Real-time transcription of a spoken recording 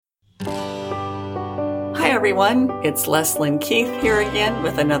everyone, it's Leslyn Keith here again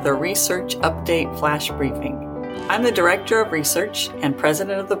with another Research Update Flash Briefing. I'm the Director of Research and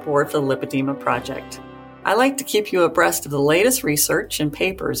President of the Board for the Lipedema Project. I like to keep you abreast of the latest research and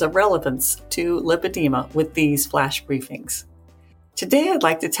papers of relevance to lipedema with these flash briefings. Today I'd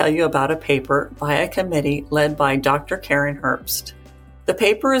like to tell you about a paper by a committee led by Dr. Karen Herbst. The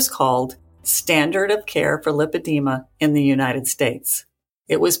paper is called Standard of Care for Lipedema in the United States.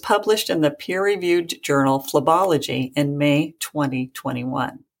 It was published in the peer-reviewed journal Phlebology in May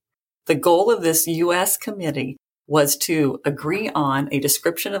 2021. The goal of this U.S. committee was to agree on a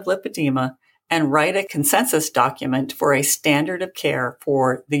description of lipedema and write a consensus document for a standard of care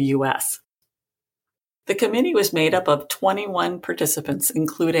for the U.S. The committee was made up of 21 participants,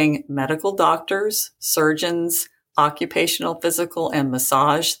 including medical doctors, surgeons, occupational physical and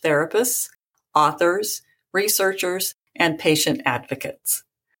massage therapists, authors, researchers, and patient advocates.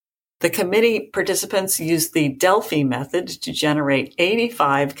 The committee participants used the Delphi method to generate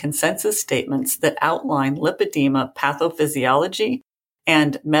 85 consensus statements that outline lipedema pathophysiology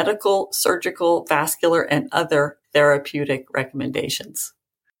and medical, surgical, vascular, and other therapeutic recommendations.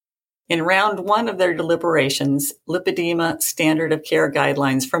 In round one of their deliberations, lipedema standard of care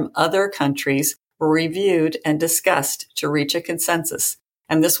guidelines from other countries were reviewed and discussed to reach a consensus,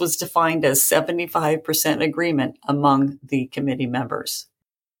 and this was defined as 75% agreement among the committee members.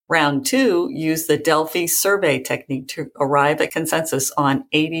 Round two used the Delphi survey technique to arrive at consensus on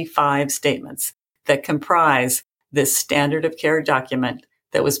 85 statements that comprise this standard of care document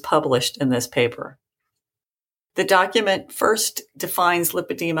that was published in this paper. The document first defines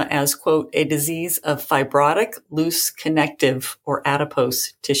lipedema as, quote, a disease of fibrotic, loose, connective, or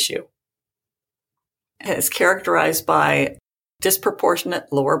adipose tissue. It is characterized by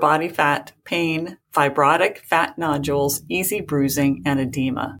disproportionate lower body fat, pain, fibrotic fat nodules, easy bruising, and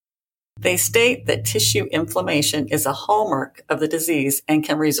edema. They state that tissue inflammation is a hallmark of the disease and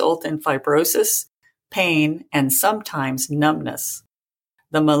can result in fibrosis, pain, and sometimes numbness.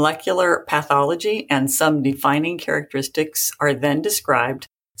 The molecular pathology and some defining characteristics are then described,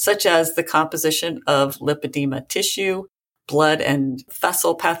 such as the composition of lipedema tissue, blood and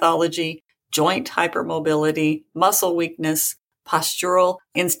vessel pathology, joint hypermobility, muscle weakness, postural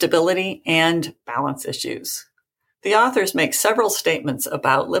instability, and balance issues. The authors make several statements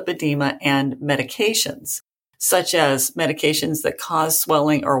about lipedema and medications, such as medications that cause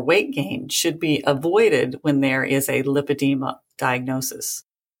swelling or weight gain should be avoided when there is a lipedema diagnosis.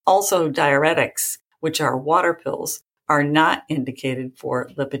 Also, diuretics, which are water pills, are not indicated for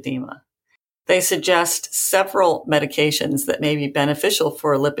lipedema. They suggest several medications that may be beneficial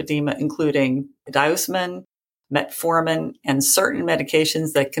for lipedema, including diosmin, metformin, and certain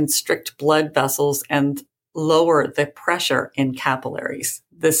medications that constrict blood vessels and lower the pressure in capillaries.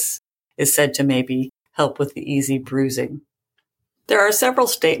 This is said to maybe help with the easy bruising. There are several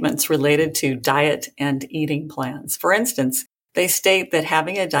statements related to diet and eating plans. For instance, they state that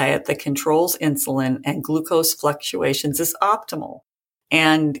having a diet that controls insulin and glucose fluctuations is optimal,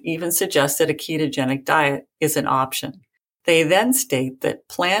 and even suggest that a ketogenic diet is an option. They then state that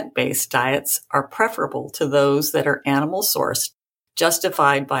plant-based diets are preferable to those that are animal-sourced,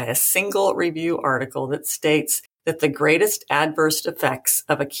 justified by a single review article that states that the greatest adverse effects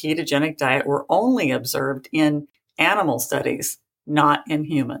of a ketogenic diet were only observed in animal studies, not in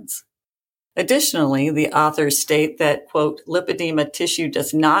humans. Additionally, the authors state that, quote, lipedema tissue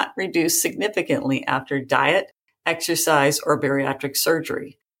does not reduce significantly after diet, exercise, or bariatric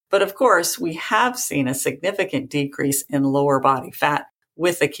surgery. But of course, we have seen a significant decrease in lower body fat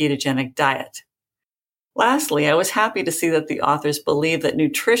with a ketogenic diet. Lastly, I was happy to see that the authors believe that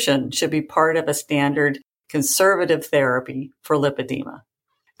nutrition should be part of a standard conservative therapy for lipedema.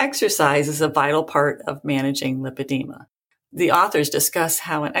 Exercise is a vital part of managing lipedema. The authors discuss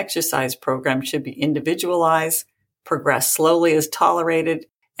how an exercise program should be individualized, progress slowly as tolerated,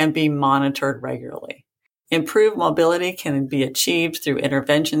 and be monitored regularly. Improved mobility can be achieved through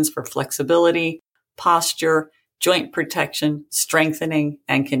interventions for flexibility, posture, joint protection, strengthening,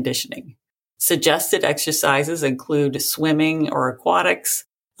 and conditioning. Suggested exercises include swimming or aquatics,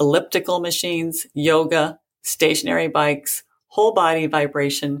 elliptical machines, yoga, stationary bikes, whole body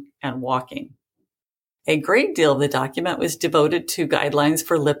vibration, and walking. A great deal of the document was devoted to guidelines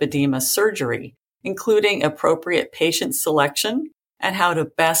for lipedema surgery, including appropriate patient selection and how to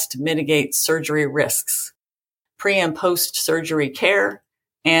best mitigate surgery risks, pre- and post-surgery care,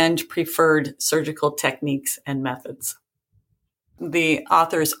 and preferred surgical techniques and methods. The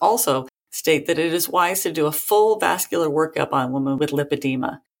authors also state that it is wise to do a full vascular workup on women with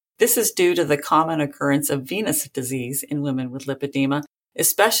lipedema. This is due to the common occurrence of venous disease in women with lipedema,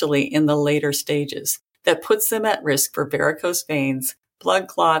 especially in the later stages. that puts them at risk for varicose veins, blood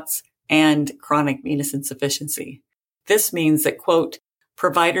clots, and chronic venous insufficiency. This means that, quote,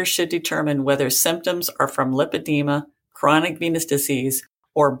 providers should determine whether symptoms are from lipedema, chronic venous disease,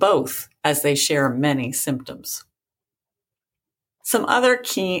 or both, as they share many symptoms. Some other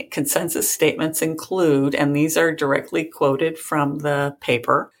key consensus statements include, and these are directly quoted from the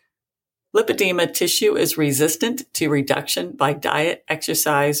paper, lipedema tissue is resistant to reduction by diet,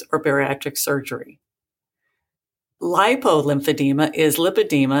 exercise, or bariatric surgery. Lipolymphedema is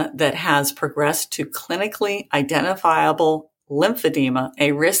lipedema that has progressed to clinically identifiable lymphedema,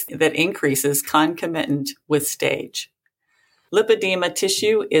 a risk that increases concomitant with stage. Lipedema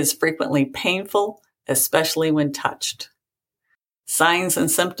tissue is frequently painful, especially when touched. Signs and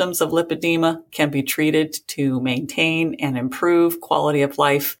symptoms of lipedema can be treated to maintain and improve quality of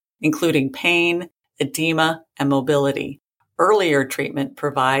life, including pain, edema, and mobility. Earlier treatment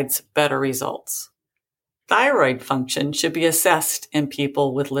provides better results. Thyroid function should be assessed in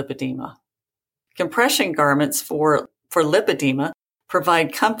people with lipedema. Compression garments for lipedema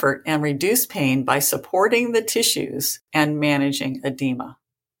provide comfort and reduce pain by supporting the tissues and managing edema.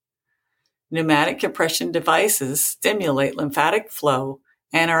 Pneumatic compression devices stimulate lymphatic flow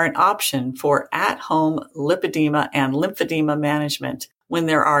and are an option for at-home lipedema and lymphedema management when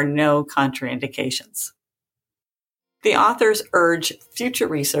there are no contraindications. The authors urge future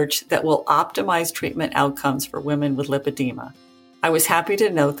research that will optimize treatment outcomes for women with lipedema. I was happy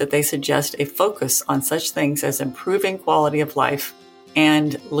to note that they suggest a focus on such things as improving quality of life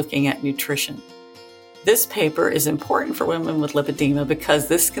and looking at nutrition. This paper is important for women with lipedema because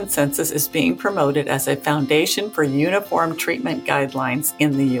this consensus is being promoted as a foundation for uniform treatment guidelines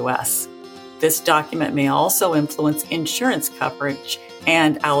in the U.S. This document may also influence insurance coverage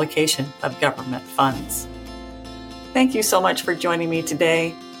and allocation of government funds. Thank you so much for joining me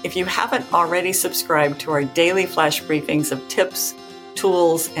today. If you haven't already subscribed to our daily flash briefings of tips,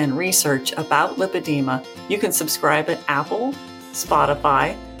 tools, and research about lipedema, you can subscribe at Apple,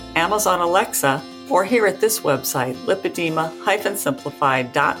 Spotify, Amazon Alexa, or here at this website,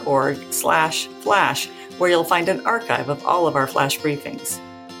 lipedema-simplified.org/flash, where you'll find an archive of all of our flash briefings.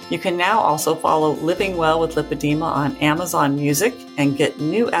 You can now also follow Living Well with Lipedema on Amazon Music and get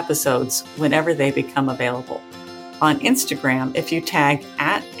new episodes whenever they become available. On Instagram, if you tag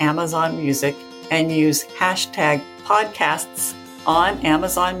at Amazon Music and use hashtag podcasts on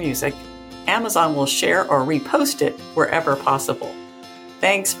Amazon Music, Amazon will share or repost it wherever possible.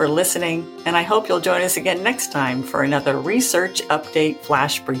 Thanks for listening, and I hope you'll join us again next time for another Research Update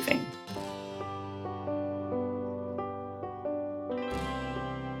Flash Briefing.